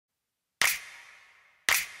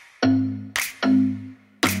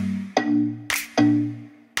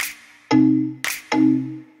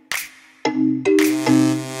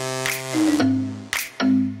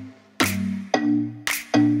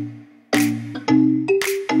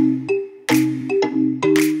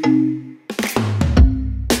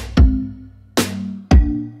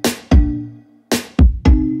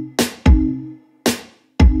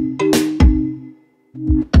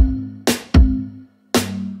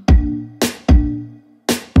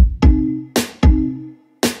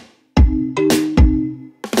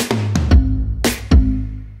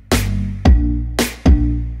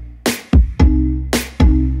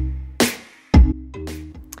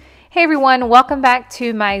everyone, welcome back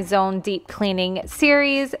to my Zone Deep Cleaning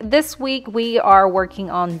series. This week we are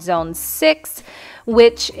working on Zone 6,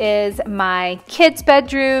 which is my kids'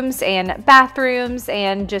 bedrooms and bathrooms,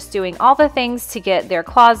 and just doing all the things to get their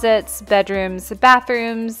closets, bedrooms,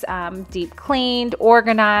 bathrooms deep cleaned,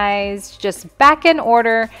 organized, just back in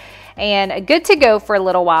order and good to go for a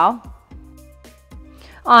little while.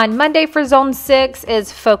 On Monday for Zone 6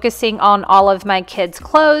 is focusing on all of my kids'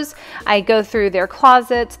 clothes. I go through their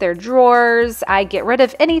closets, their drawers. I get rid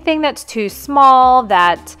of anything that's too small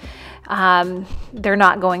that they're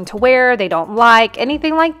not going to wear, they don't like,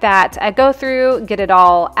 anything like that. I go through, get it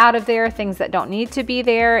all out of there, things that don't need to be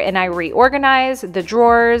there, and I reorganize the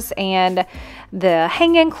drawers and the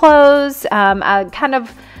hanging clothes. I kind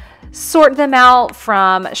of sort them out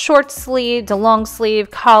from short sleeve to long sleeve,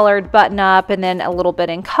 collared, button up, and then a little bit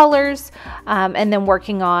in colors, and then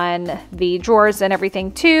working on the drawers and everything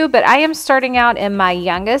too. But I am starting out in my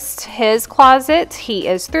youngest, his closet. He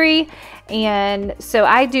is 3, and so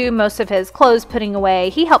I do most of his clothes putting away.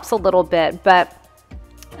 He helps a little bit, but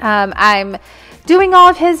I'm doing all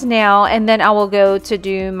of his now, and then I will go to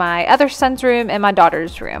do my other son's room and my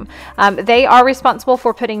daughter's room. They are responsible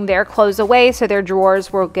for putting their clothes away, so their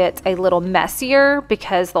drawers will get a little messier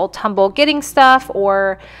because they'll tumble getting stuff,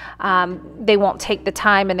 or they won't take the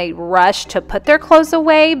time and they rush to put their clothes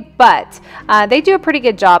away, but they do a pretty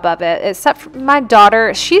good job of it, except for my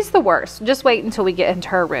daughter. She's the worst. Just wait until we get into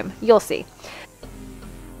her room. You'll see.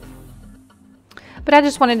 But I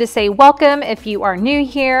just wanted to say welcome if you are new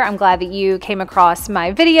here. I'm glad that you came across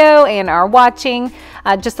my video and are watching.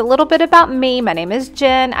 Just a little bit about me. My name is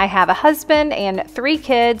Jen. I have a husband and 3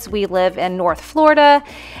 kids. We live in North Florida,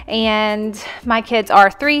 and my kids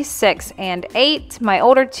are 3, 6, and 8. My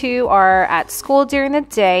older 2 are at school during the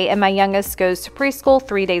day, and my youngest goes to preschool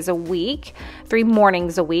 3 days a week, 3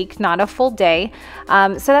 mornings a week, not a full day.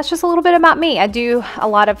 So that's just a little bit about me. I do a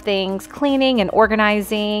lot of things, cleaning and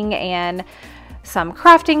organizing and some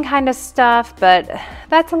crafting kind of stuff, but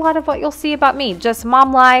that's a lot of what you'll see about me. Just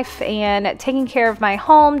mom life and taking care of my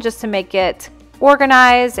home just to make it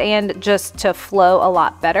organized and just to flow a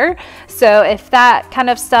lot better. So if that kind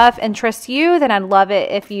of stuff interests you, then I'd love it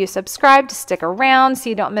if you subscribe to stick around so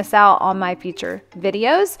you don't miss out on my future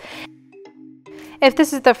videos. If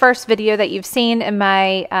this is the first video that you've seen in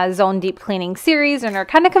my Zone Deep Cleaning series and are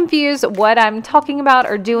kind of confused what I'm talking about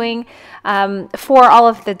or doing for all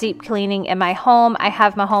of the deep cleaning in my home, I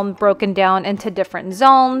have my home broken down into different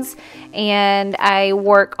zones, and I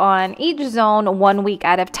work on each zone 1 week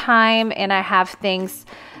at a time, and I have things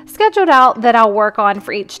scheduled out that I'll work on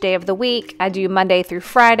for each day of the week. I do Monday through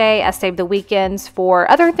Friday. I save the weekends for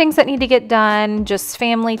other things that need to get done, just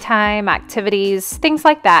family time, activities, things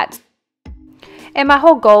like that. And my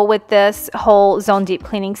whole goal with this whole Zone Deep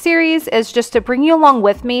Cleaning series is just to bring you along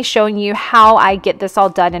with me, showing you how I get this all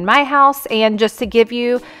done in my house, and just to give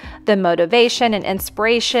you the motivation and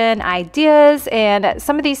inspiration, ideas, and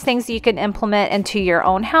some of these things that you can implement into your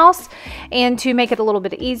own house. And to make it a little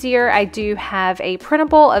bit easier, I do have a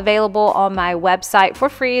printable available on my website for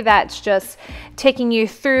free that's just taking you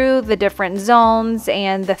through the different zones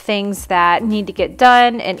and the things that need to get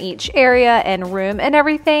done in each area and room and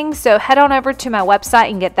everything. So head on over to my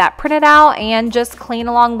website and get that printed out and just clean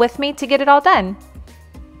along with me to get it all done.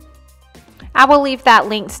 I will leave that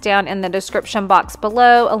links down in the description box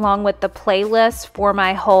below, along with the playlist for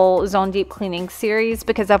my whole Zone Deep Cleaning series,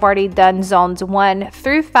 because I've already done zones 1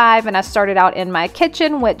 through 5, and I started out in my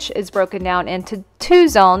kitchen, which is broken down into 2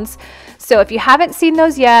 zones. So if you haven't seen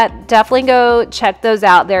those yet, definitely go check those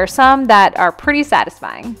out. There are some that are pretty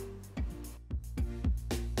satisfying.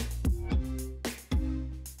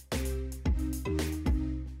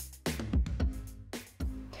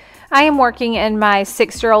 I am working in my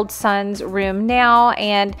 6-year-old son's room now,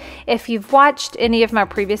 and if you've watched any of my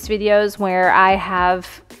previous videos where I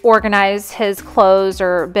have organized his clothes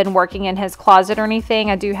or been working in his closet or anything,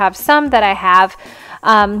 I do have some that I have,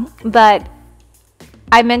 but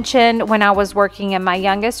I mentioned when I was working in my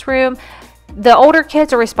youngest room, the older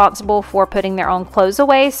kids are responsible for putting their own clothes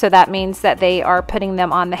away, so that means that they are putting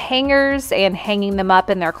them on the hangers and hanging them up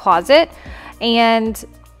in their closet. And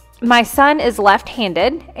my son is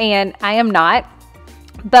left-handed and I am not,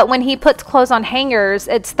 but when he puts clothes on hangers,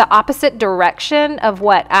 it's the opposite direction of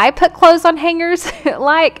what I put clothes on hangers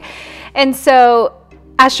like. And so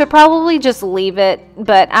I should probably just leave it,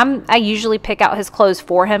 but I usually pick out his clothes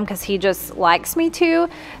for him because he just likes me to.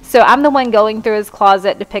 So I'm the one going through his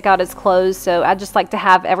closet to pick out his clothes. So I just like to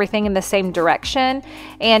have everything in the same direction.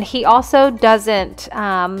 And he also doesn't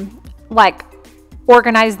like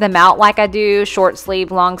organize them out like I do, short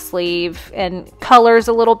sleeve, long sleeve, and colors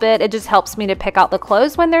a little bit. It just helps me to pick out the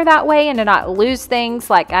clothes when they're that way and to not lose things.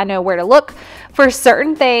 Like I know where to look for a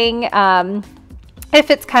certain thing, if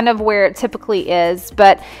it's kind of where it typically is.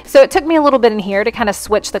 But so it took me a little bit in here to kind of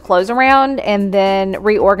switch the clothes around and then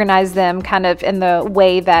reorganize them kind of in the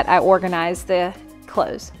way that I organize the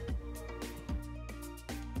clothes.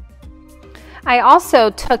 I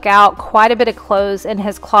also took out quite a bit of clothes in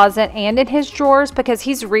his closet and in his drawers because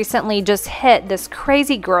he's recently just hit this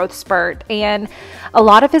crazy growth spurt, and a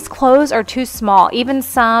lot of his clothes are too small. Even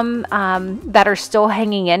some that are still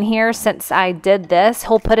hanging in here since I did this,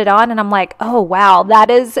 he'll put it on and I'm like, oh wow,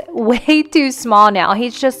 that is way too small now.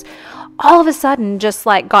 He's just all of a sudden just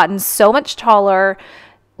like gotten so much taller,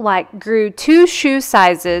 like grew 2 or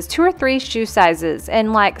 3 shoe sizes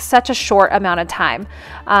in like such a short amount of time.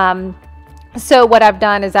 So what I've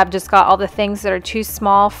done is I've just got all the things that are too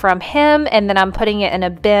small from him, and then I'm putting it in a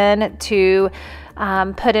bin to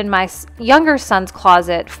put in my younger son's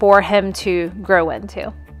closet for him to grow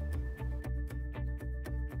into.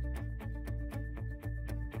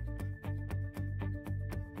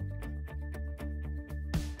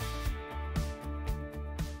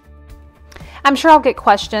 I'm sure I'll get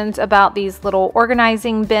questions about these little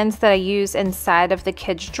organizing bins that I use inside of the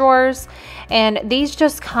kids' drawers, and these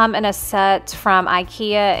just come in a set from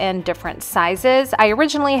IKEA in different sizes. I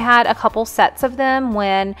originally had a couple sets of them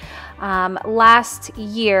when last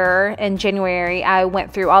year in January I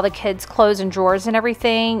went through all the kids' clothes and drawers and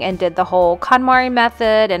everything and did the whole KonMari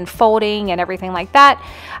method and folding and everything like that.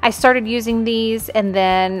 I started using these and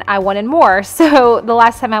then I wanted more, so the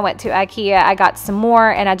last time I went to IKEA I got some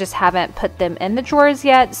more and I just haven't put them in the drawers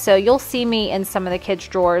yet, so you'll see me in some of the kids'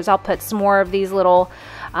 drawers. I'll put some more of these little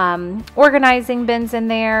organizing bins in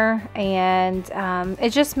there, and it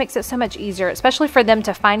just makes it so much easier, especially for them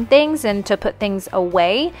to find things and to put things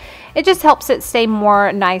away. It just helps it stay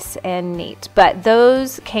more nice and neat. But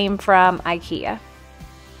those came from IKEA.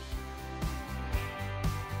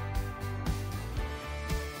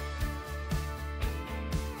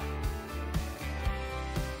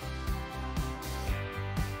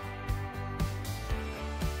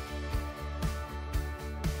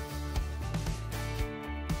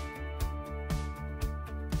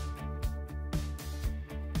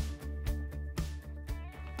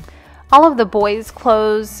 All of the boys'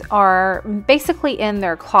 clothes are basically in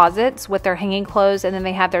their closets with their hanging clothes, and then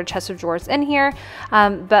they have their chest of drawers in here.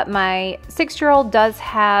 But my 6-year-old does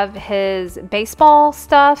have his baseball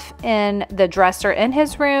stuff in the dresser in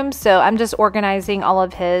his room, so I'm just organizing all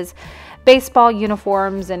of his baseball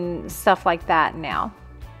uniforms and stuff like that now.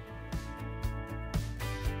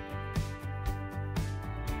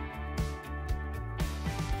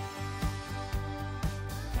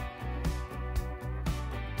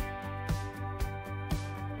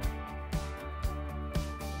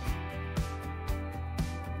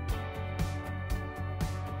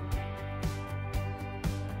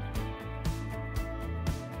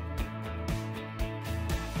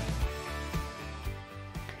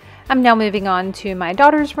 I'm now moving on to my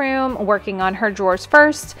daughter's room, working on her drawers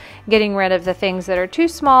first, getting rid of the things that are too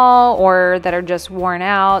small or that are just worn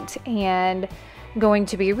out, and going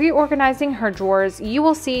to be reorganizing her drawers. You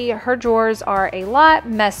will see her drawers are a lot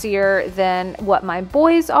messier than what my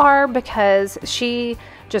boys are because she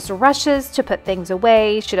just rushes to put things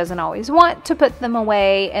away. She doesn't always want to put them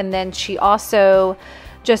away, and then she also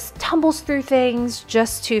just tumbles through things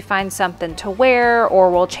just to find something to wear,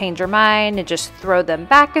 or will change her mind and just throw them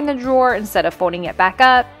back in the drawer instead of folding it back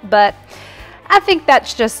up. But I think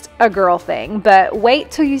that's just a girl thing. But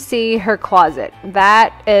wait till you see her closet.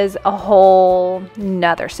 That is a whole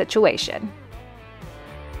nother situation.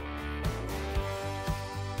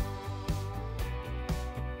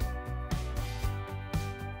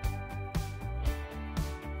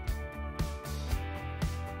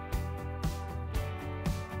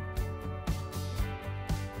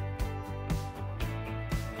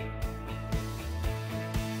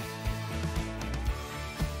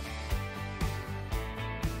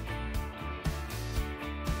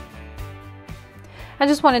 I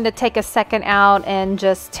just wanted to take a second out and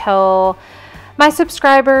just tell my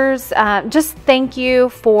subscribers, just thank you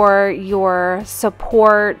for your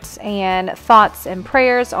support and thoughts and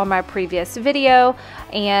prayers on my previous video,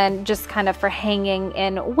 and just kind of for hanging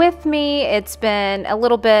in with me. It's been a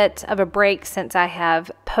little bit of a break since I have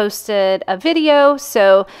posted a video,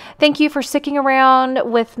 so thank you for sticking around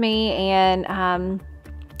with me and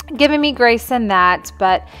giving me grace in that.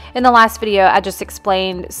 But in the last video I just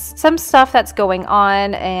explained some stuff that's going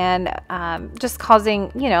on and just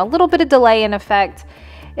causing, you know, a little bit of delay in effect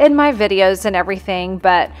in my videos and everything,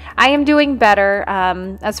 but I am doing better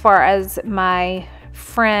as far as my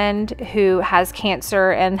friend who has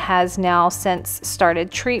cancer and has now since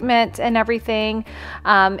started treatment and everything.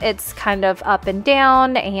 It's kind of up and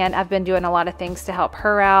down, and I've been doing a lot of things to help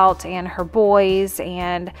her out and her boys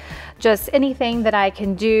and just anything that I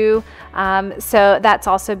can do. So that's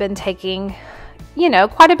also been taking, you know,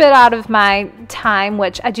 quite a bit out of my time,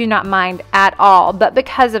 which I do not mind at all. But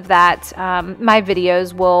because of that, my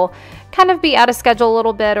videos will kind of be out of schedule a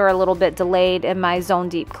little bit, or a little bit delayed in my zone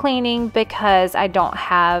deep cleaning, because I don't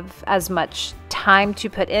have as much time to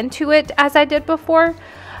put into it as I did before.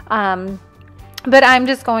 But I'm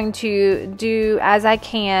just going to do as I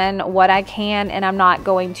can, what I can, and I'm not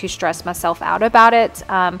going to stress myself out about it.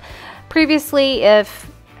 Previously,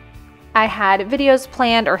 if I had videos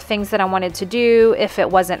planned or things that I wanted to do, if it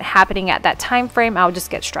wasn't happening at that time frame, I would just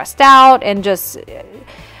get stressed out and just,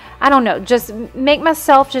 I don't know, just make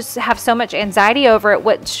myself just have so much anxiety over it,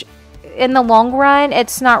 which in the long run,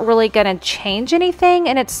 it's not really going to change anything,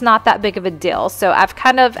 and it's not that big of a deal. So I've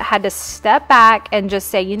kind of had to step back and just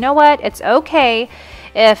say, you know what, it's okay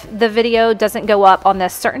if the video doesn't go up on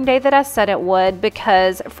this certain day that I said it would,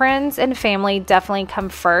 because friends and family definitely come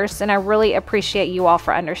first, and I really appreciate you all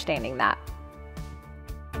for understanding that.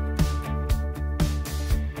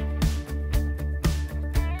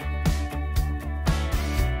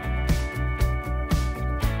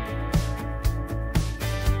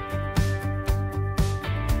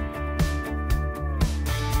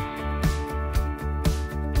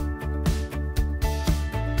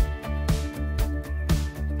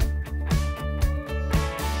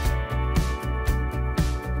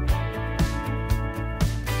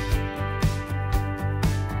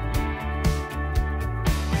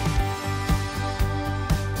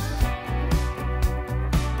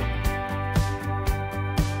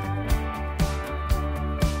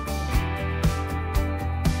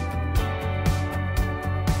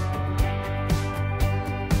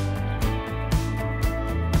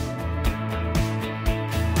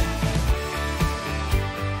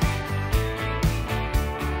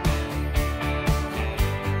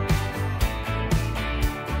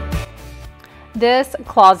 This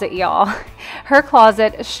closet, y'all, her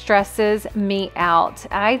closet stresses me out.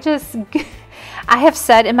 I have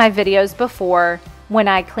said in my videos before, when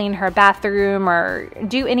I clean her bathroom or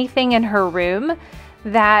do anything in her room,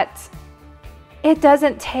 that it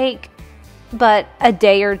doesn't take but a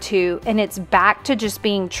day or two and it's back to just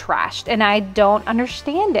being trashed, and I don't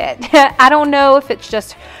understand it. I don't know if it's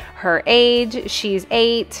just her age. She's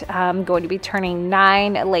 8, going to be turning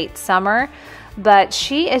 9 late summer. But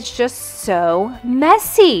she is just so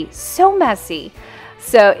messy, so messy.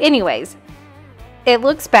 So anyways, it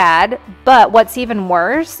looks bad, but what's even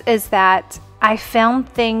worse is that I found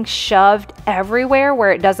things shoved everywhere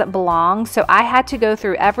where it doesn't belong. So I had to go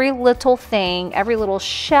through every little thing, every little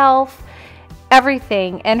shelf,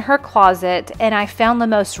 everything in her closet, and I found the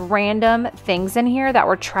most random things in here that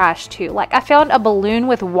were trash too. Like I found a balloon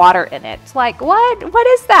with water in it. Like, what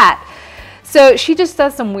is that? So she just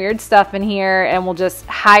does some weird stuff in here and will just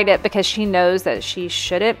hide it because she knows that she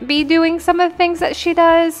shouldn't be doing some of the things that she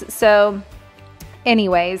does. So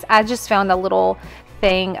anyways, I just found a little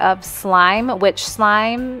thing of slime, which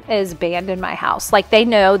slime is banned in my house. Like they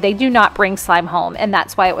know they do not bring slime home, and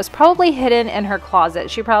that's why it was probably hidden in her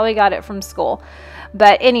closet. She probably got it from school.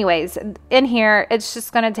 But anyways, in here, it's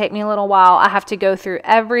just going to take me a little while. I have to go through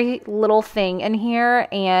every little thing in here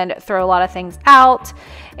and throw a lot of things out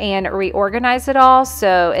and reorganize it all.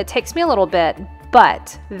 So it takes me a little bit,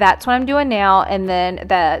 but that's what I'm doing now. And then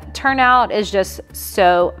the turnout is just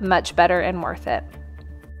so much better and worth it.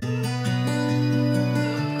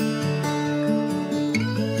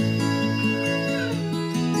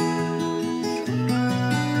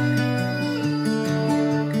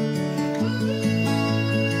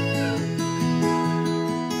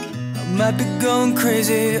 Might be going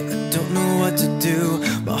crazy, I don't know what to do.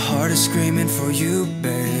 My heart is screaming for you,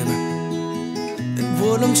 babe. And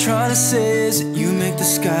what I'm trying to say is that you make the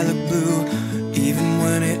sky look blue, even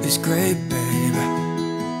when it is gray, babe.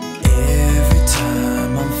 Every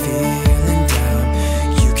time I'm feeling down,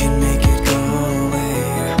 you can make it go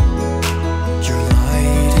away. Your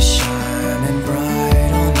light is shining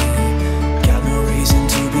bright on me, got no reason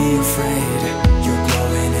to be afraid. You're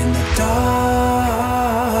glowing in the dark.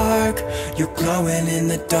 You're glowing in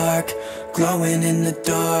the dark, glowing in the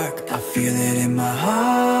dark. I feel it in my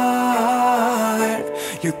heart.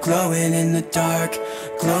 You're glowing in the dark,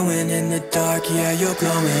 glowing in the dark. Yeah, you're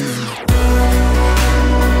glowing in the dark.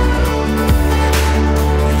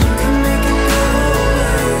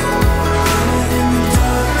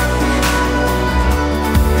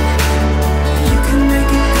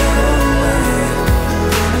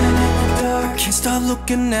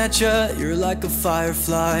 looking at ya, you're like a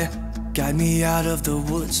firefly. Guide me out of the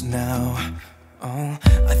woods now. Oh,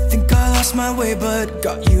 I think I lost my way, but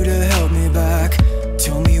got you to help me back.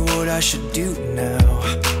 Tell me what I should do now.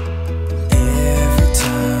 Every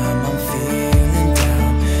time I'm feeling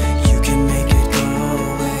down, you can make it go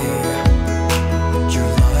away. Your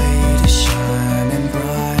light is shining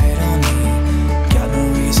bright on me. Got no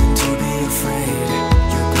reason to be afraid.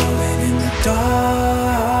 You're glowing in the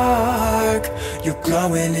dark. You're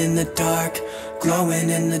glowing in the dark. Glowing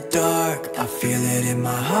in the dark. I feel it in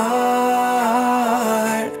my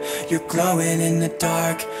heart. You're glowing in the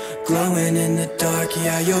dark. Glowing in the dark.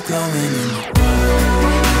 Yeah, you're glowing in the dark.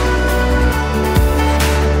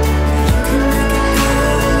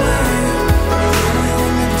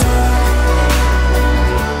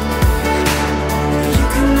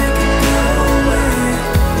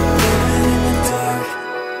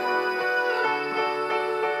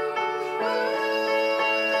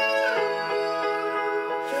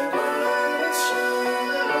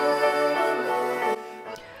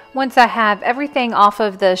 Once I have everything off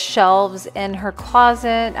of the shelves in her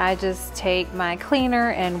closet, I just take my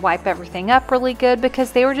cleaner and wipe everything up really good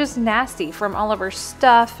because they were just nasty from all of her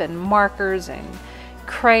stuff and markers and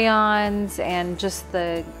crayons and just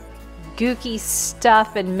the gooky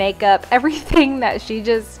stuff and makeup, everything that she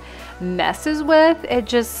just messes with, it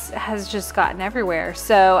just has just gotten everywhere.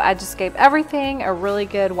 So I just gave everything a really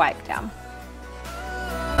good wipe down.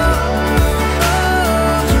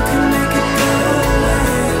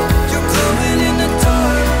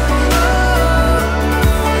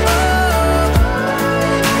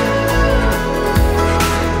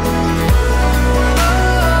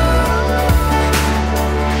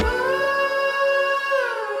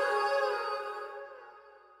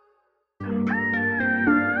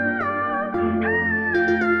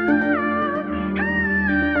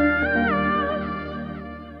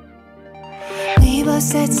 We both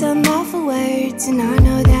said some awful words, and I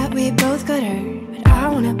know that we both got hurt. But I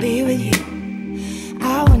wanna be with you,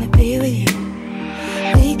 I wanna be with you.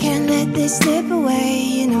 We can't let this slip away,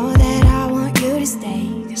 you know that I want you to stay.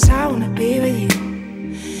 Cause I wanna be with you,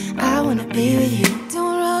 I wanna be with you.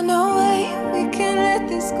 Don't run away, we can't let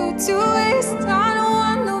this go to waste. I don't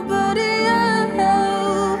want nobody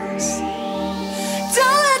else.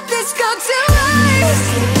 Don't let this go to waste.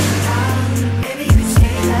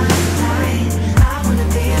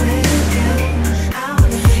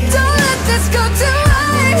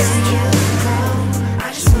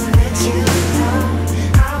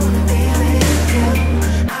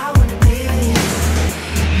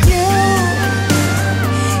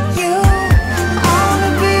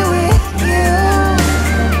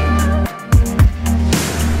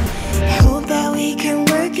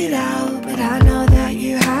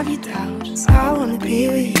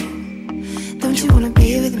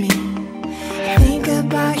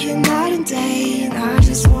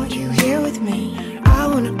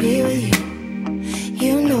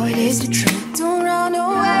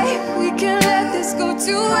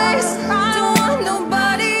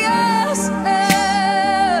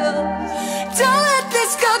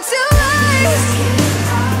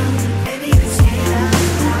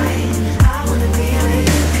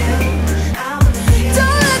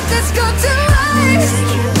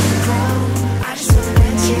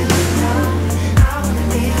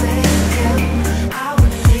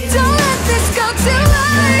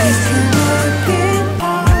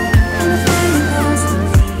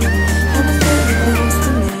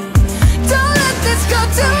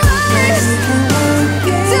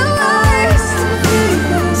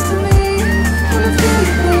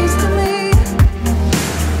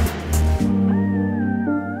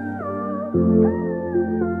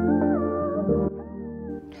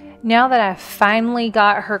 Now that I've finally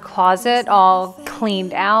got her closet all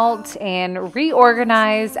cleaned out and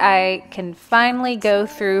reorganized, I can finally go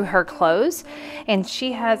through her clothes. And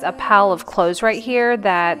she has a pile of clothes right here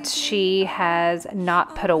that she has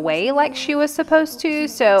not put away like she was supposed to.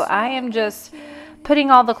 So I am just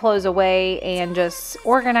putting all the clothes away and just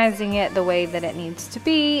organizing it the way that it needs to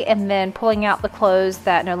be, and then pulling out the clothes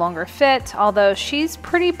that no longer fit. Although she's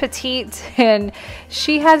pretty petite and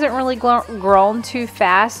she hasn't really grown too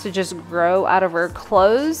fast to just grow out of her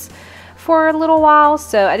clothes for a little while,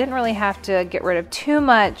 so I didn't really have to get rid of too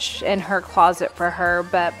much in her closet for her,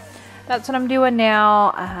 but that's what I'm doing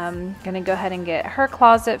now. I'm gonna go ahead and get her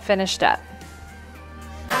closet finished up.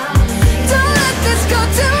 Don't let this go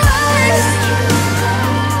to waste.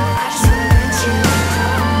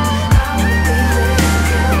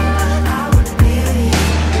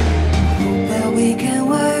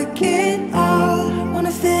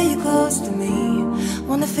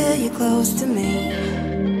 Wanna feel you close to me.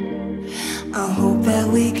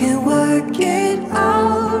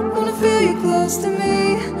 close to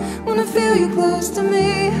me, wanna feel you close to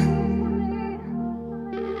me.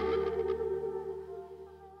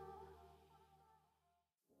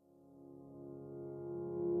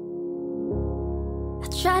 I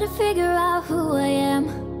try to figure out who I am,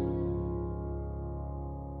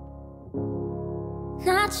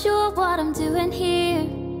 not sure what I'm doing here,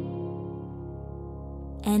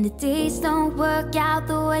 and the days don't work out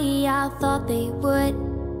the way I thought they would.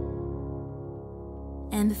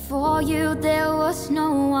 And before you there was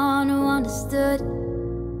no one who understood.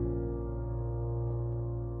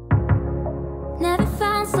 Never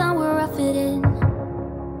found somewhere I fit in.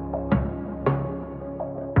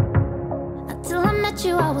 Until I met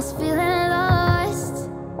you I was feeling lost,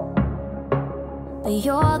 but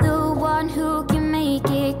you're the one who can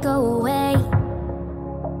make it go away.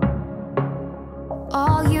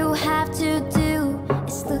 All you have to do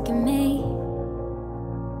is look at me.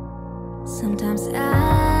 Sometimes I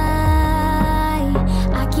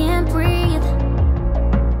can't breathe,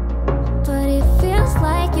 but it feels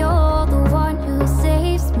like you're the one who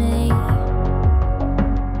saves me.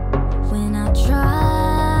 When I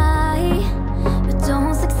try but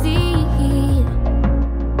don't succeed,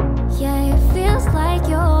 yeah, it feels like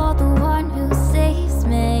you're the one who saves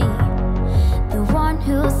me, the one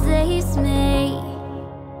who saves me.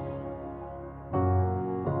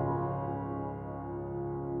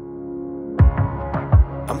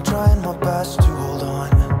 I'm trying my best to hold on.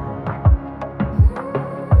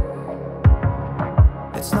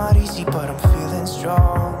 It's not easy, but I'm feeling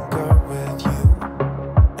stronger with you.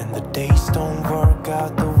 And the days don't work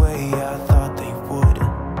out the way I thought they would.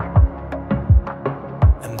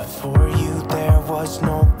 And before you there was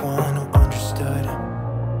no one who understood.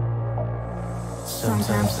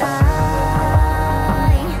 Sometimes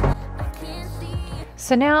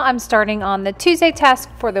So now I'm starting on the Tuesday task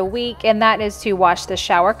for the week, and that is to wash the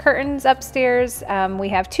shower curtains upstairs. We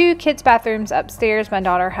have 2 kids' bathrooms upstairs. My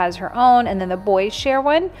daughter has her own, and then the boys share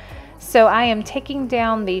one. So I am taking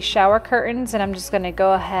down the shower curtains, and I'm just going to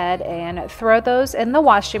go ahead and throw those in the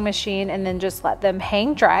washing machine and then just let them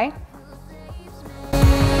hang dry.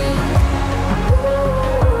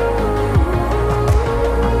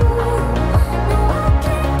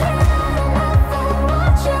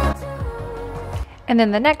 And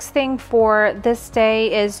then the next thing for this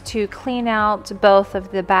day is to clean out both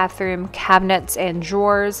of the bathroom cabinets and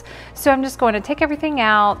drawers. So I'm just going to take everything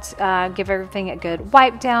out, give everything a good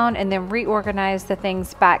wipe down, and then reorganize the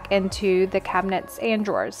things back into the cabinets and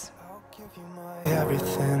drawers. I'll give you my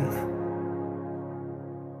everything.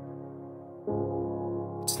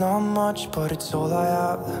 It's not much, but it's all I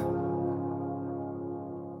have.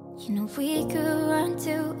 You know we could run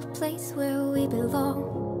to a place where we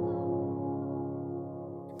belong,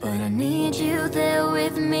 but I need you there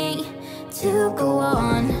with me to go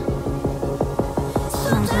on.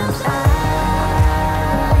 Sometimes I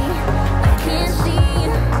can't see,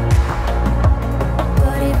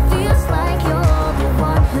 but it feels like you're the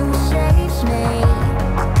one who saves me.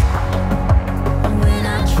 When I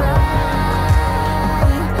try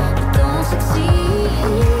but don't succeed,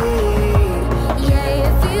 yeah,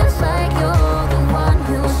 it feels like you're the one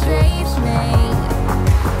who saves me,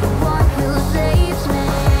 the one who saves me.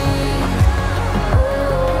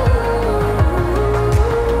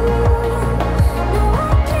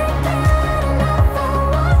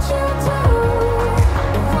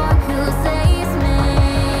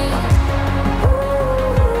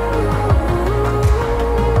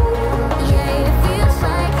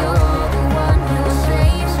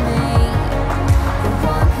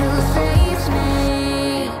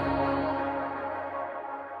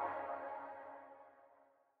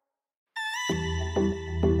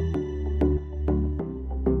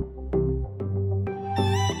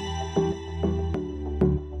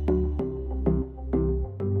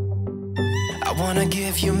 I wanna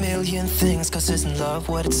give you a million things, 'cause isn't love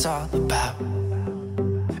what it's all about?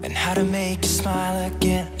 And how to make you smile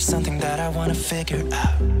again, something that I wanna figure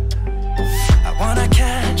out. I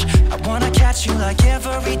wanna catch you like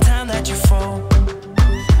every time that you fall.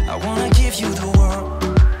 I wanna give you the world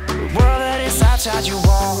that is outside your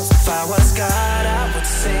walls. If I was God, I would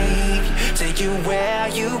save you, take you where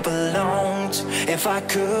you belonged. If I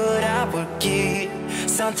could, I would give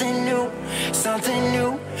something new,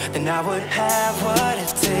 then I would have what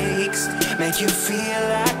it takes, make you feel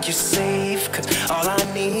like you're safe. 'Cause all I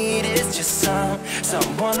need is just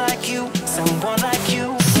someone like you, someone like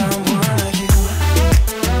you, someone like you.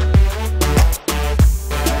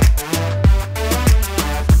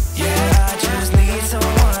 Yeah, I just need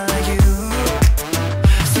someone like you,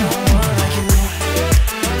 someone like you.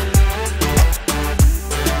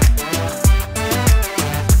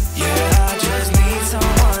 Yeah, I just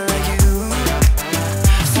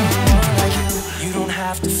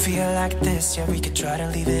this, yeah, we could try to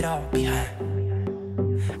leave it all behind.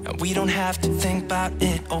 And we don't have to think about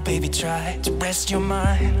it, oh baby, try to rest your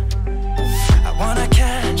mind. I wanna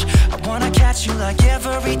catch you like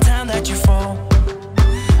every time that you fall.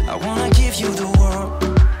 I wanna give you the world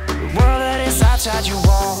that is outside your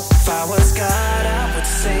wall. If I was God, I would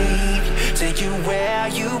save you, take you where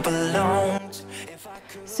you belong.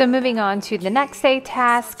 So moving on to the next day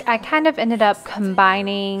task, I kind of ended up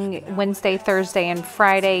combining Wednesday, Thursday, and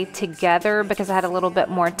Friday together because I had a little bit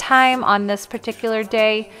more time on this particular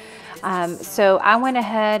day. So I went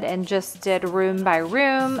ahead and just did room by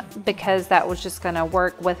room because that was just going to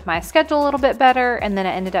work with my schedule a little bit better. And then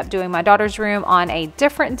I ended up doing my daughter's room on a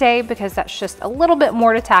different day because that's just a little bit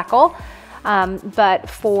more to tackle. But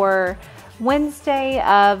for Wednesday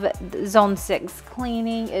of Zone 6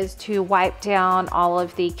 cleaning is to wipe down all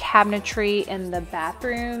of the cabinetry in the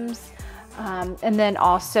bathrooms. And then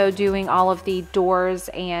also doing all of the doors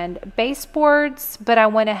and baseboards. But I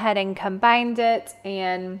went ahead and combined it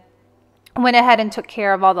and went ahead and took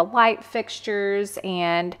care of all the light fixtures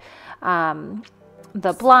and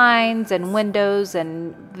the blinds and windows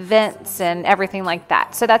and vents and everything like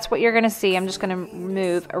that. So that's what you're going to see. I'm just going to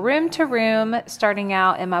move room to room, starting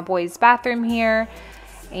out in my boys' bathroom here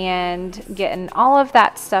and getting all of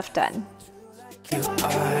that stuff done.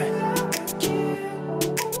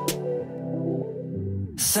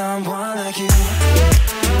 Someone like you.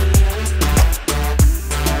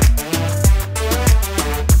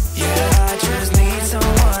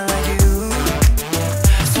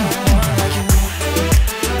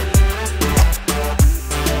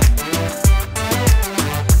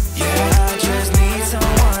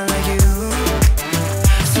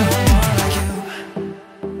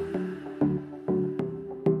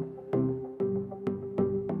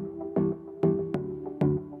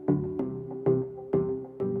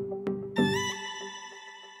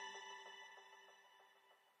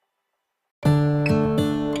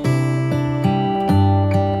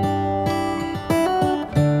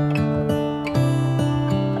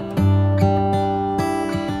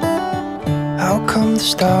 Come the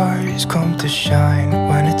stars come to shine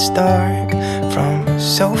when it's dark from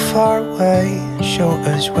so far away, show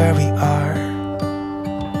us where we are.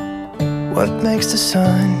 What makes the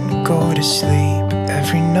sun go to sleep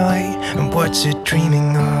every night, and what's it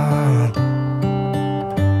dreaming of?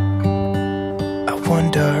 I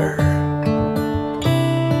wonder.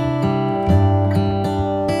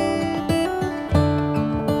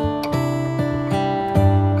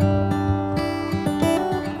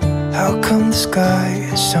 How come the sky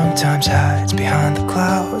sometimes hides behind the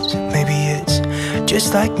clouds? Maybe it's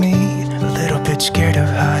just like me, a little bit scared of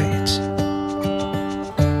heights.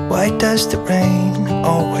 Why does the rain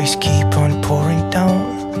always keep on pouring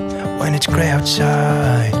down when it's gray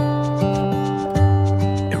outside?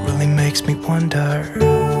 It really makes me wonder.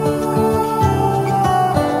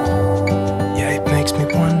 Yeah, it makes me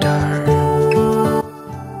wonder.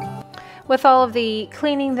 With all of the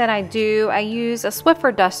cleaning that I do, I use a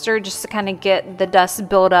Swiffer duster just to kind of get the dust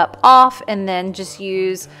buildup off, and then just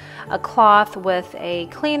use a cloth with a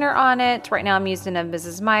cleaner on it. Right now I'm using a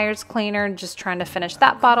Mrs. Meyer's cleaner, just trying to finish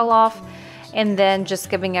that bottle off, and then just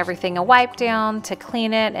giving everything a wipe down to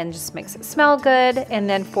clean it and just makes it smell good. And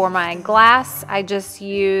then for my glass, I just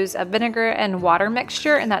use a vinegar and water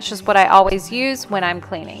mixture, and that's just what I always use when I'm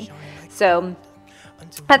cleaning. So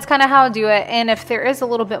that's kind of how I do it. And if there is a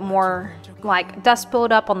little bit more like dust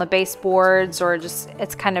buildup on the baseboards, or just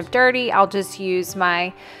it's kind of dirty, I'll just use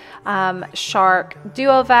my Shark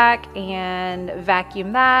Duo Vac and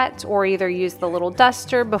vacuum that, or either use the little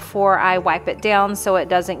duster before I wipe it down so it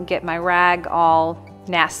doesn't get my rag all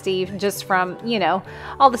nasty just from, you know,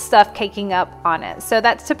 all the stuff caking up on it. So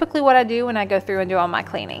that's typically what I do when I go through and do all my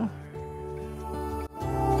cleaning.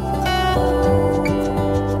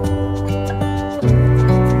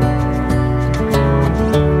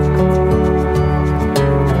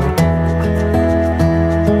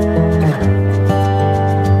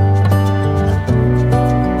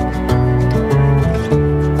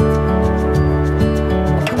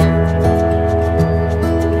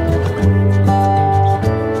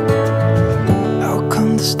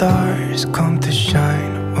 Stars come to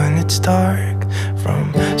shine when it's dark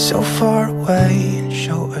from so far away and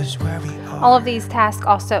show us where we are. All of these tasks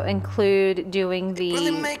also include doing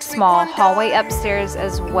the small hallway upstairs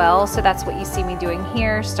as well. So that's what you see me doing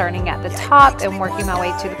here, starting at the top and working my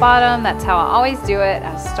way to the bottom. That's how I always do it.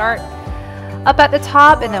 I start up at the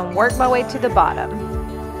top and then work my way to the bottom.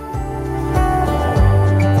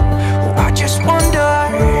 I just wonder.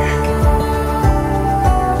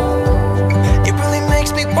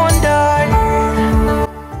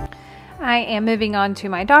 I am moving on to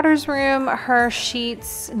my daughter's room. Her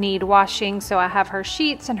sheets need washing, so I have her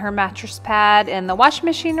sheets and her mattress pad in the washing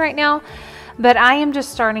machine right now. But I am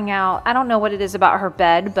just starting out. I don't know what it is about her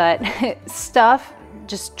bed, but stuff,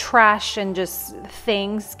 just trash and just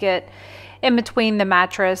things get in between the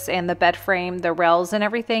mattress and the bed frame, the rails and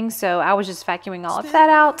everything. So I was just vacuuming all of that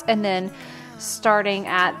out, and then starting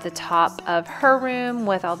at the top of her room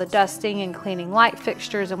with all the dusting and cleaning light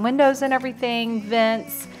fixtures and windows and everything,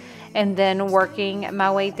 vents, and then working my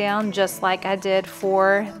way down just like I did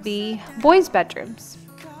for the boys' bedrooms.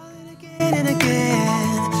 And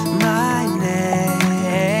again, my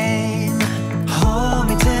name. Hold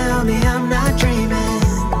me, tell me I'm not dreaming.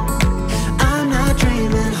 I'm not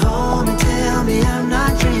dreaming. Hold me, tell me I'm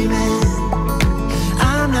not dreaming.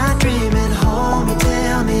 I'm not dreaming. Hold me,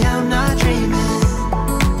 tell me I'm not dreaming.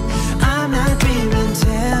 I'm not dreaming.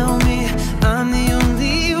 Tell me I'm the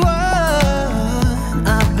only one.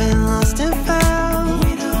 I've been lost and found.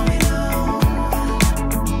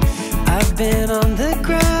 I've been on the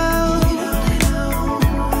ground.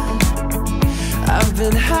 I've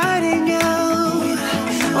been hiding out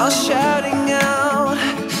while shouting out.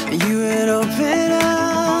 You would open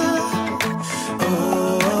up.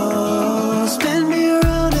 Oh, spin me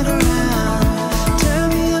around and around. Turn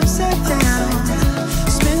me upside down.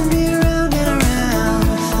 Spin me around and around.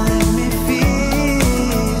 Let me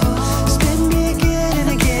feel. Spin me again and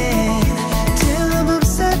again till I'm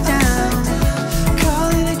upside down. Call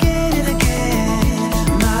it again and again.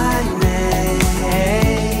 My name.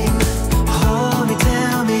 Hold me,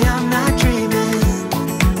 tell me I'm not dreaming.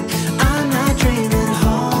 I'm not dreaming.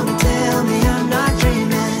 Hold me, tell me I'm not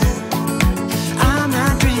dreaming. I'm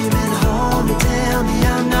not dreaming. Hold me, tell me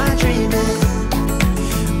I'm not dreaming.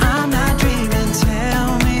 I'm not dreaming.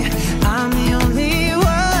 Tell me I'm the only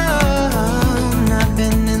one. I've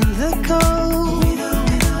been in the cold.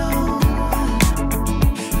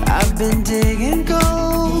 I've been digging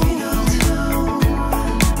gold.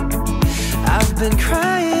 I've been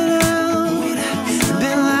crying out.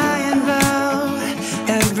 Been lying about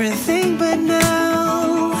everything but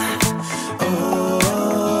now.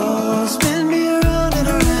 Oh, spin me around and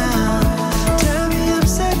around. Turn me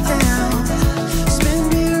upside down. Spin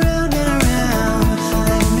me around and around.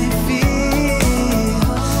 Let me feel.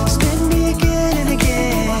 Spin me again and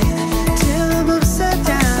again till I'm upside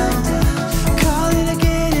down. Call it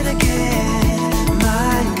again and again.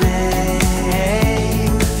 My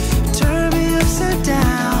name. Turn me upside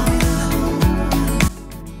down.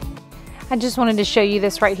 I just wanted to show you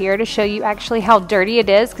this right here to show you actually how dirty it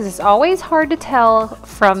is, because it's always hard to tell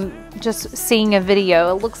from just seeing a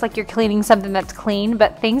video. It looks like you're cleaning something that's clean,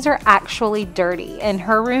 but things are actually dirty, and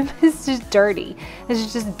her room is just dirty.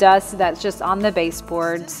 There's just dust that's just on the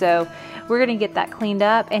baseboard, so we're gonna get that cleaned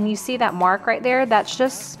up. And you see that mark right there? That's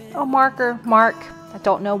just a mark. I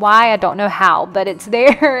don't know why, I don't know how, but it's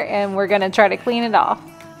there, and we're gonna try to clean it off.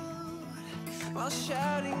 While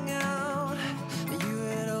shouting out, you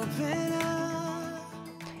would open up.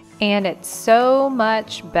 And it's so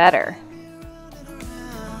much better.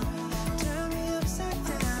 Turn me upside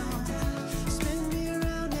down. Spin me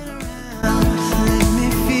around and around. Let me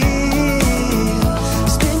feel.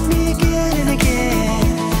 Spin me again and again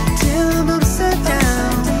till I'm upside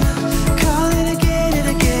down. Call it again and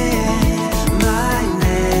again. My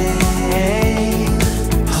name.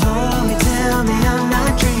 Hold me, tell me I'm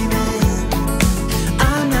not dreaming.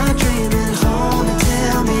 I'm not dreaming. Hold me,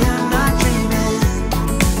 tell me I'm not dreaming.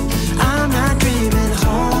 I'm not dreaming.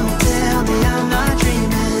 Hold me, tell me I'm not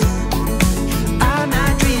dreaming. I'm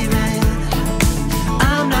not dreaming.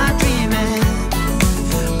 I'm not dreaming.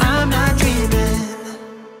 I'm not dreaming.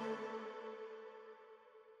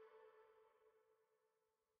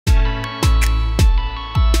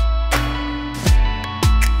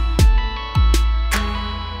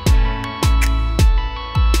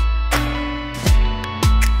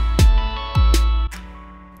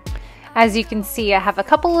 As you can see, I have a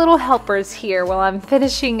couple little helpers here while I'm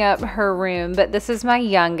finishing up her room, but this is my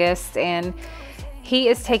youngest, and he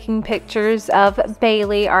is taking pictures of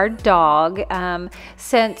Bailey, our dog.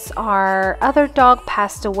 Since our other dog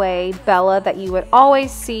passed away, Bella, that you would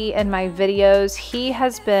always see in my videos, he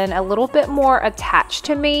has been a little bit more attached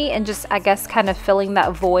to me and just, I guess, kind of filling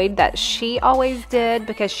that void that she always did,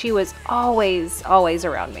 because she was always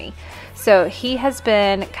around me. So he has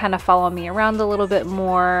been kind of following me around a little bit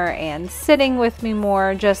more and sitting with me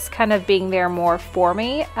more, just kind of being there more for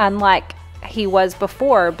me, unlike he was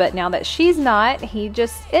before. But now that she's not, he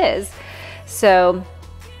just is. So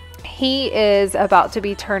he is about to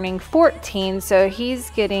be turning 14, so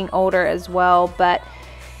he's getting older as well, but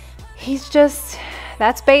he's just,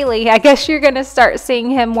 that's Bailey. I guess you're gonna start seeing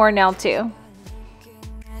him more now too.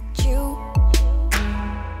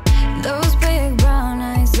 Those big brown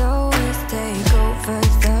eyes always take over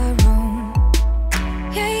the room.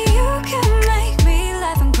 Yeah, you can make me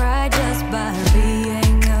laugh and cry just by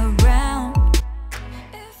being around.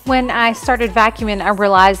 When I started vacuuming, I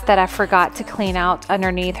realized that I forgot to clean out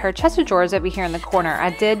underneath her chest of drawers over here in the corner. I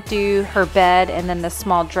did do her bed and then the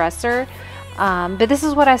small dresser, but this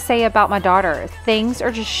is what I say about my daughter. Things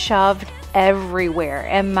are just shoved everywhere,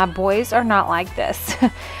 and my boys are not like this.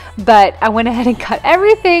 But I went ahead and cut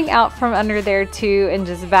everything out from under there too, and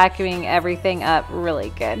just vacuuming everything up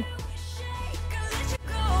really good.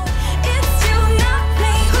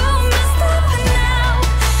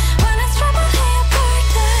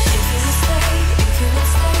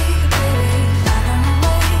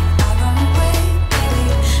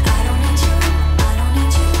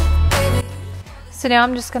 So now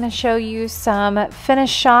I'm just going to show you some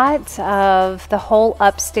finished shots of the whole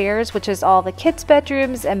upstairs, which is all the kids'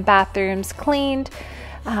 bedrooms and bathrooms cleaned.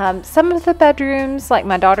 Some of the bedrooms, like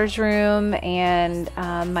my daughter's room and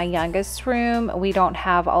my youngest room, we don't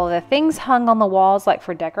have all of the things hung on the walls like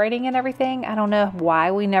for decorating and everything. I don't know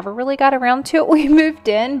why we never really got around to it when we moved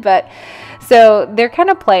in, but so they're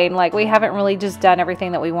kind of plain. Like, we haven't really just done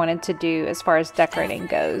everything that we wanted to do as far as decorating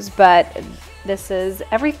goes, but this is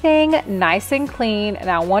everything nice and clean,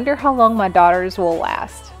 and I wonder how long my daughters will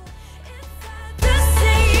last.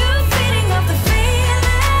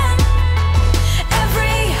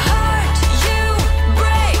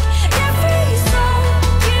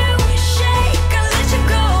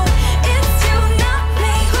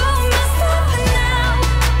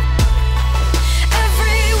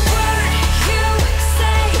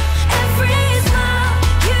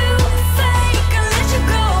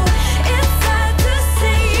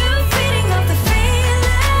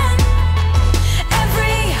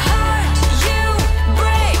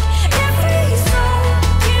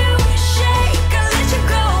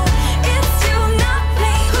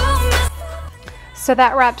 So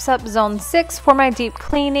that wraps up zone 6 for my deep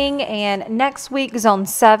cleaning, and next week, zone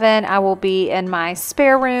 7, I will be in my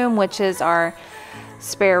spare room, which is our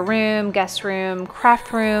spare room, guest room,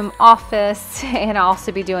 craft room, office, and I'll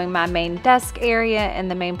also be doing my main desk area in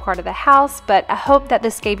the main part of the house. But I hope that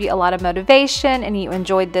this gave you a lot of motivation and you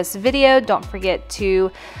enjoyed this video. Don't forget to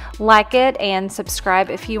like it and subscribe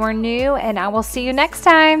if you are new, and I will see you next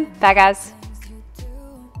time. Bye, guys.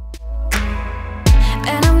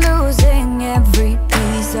 And I'm losing every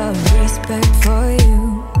piece of respect for you.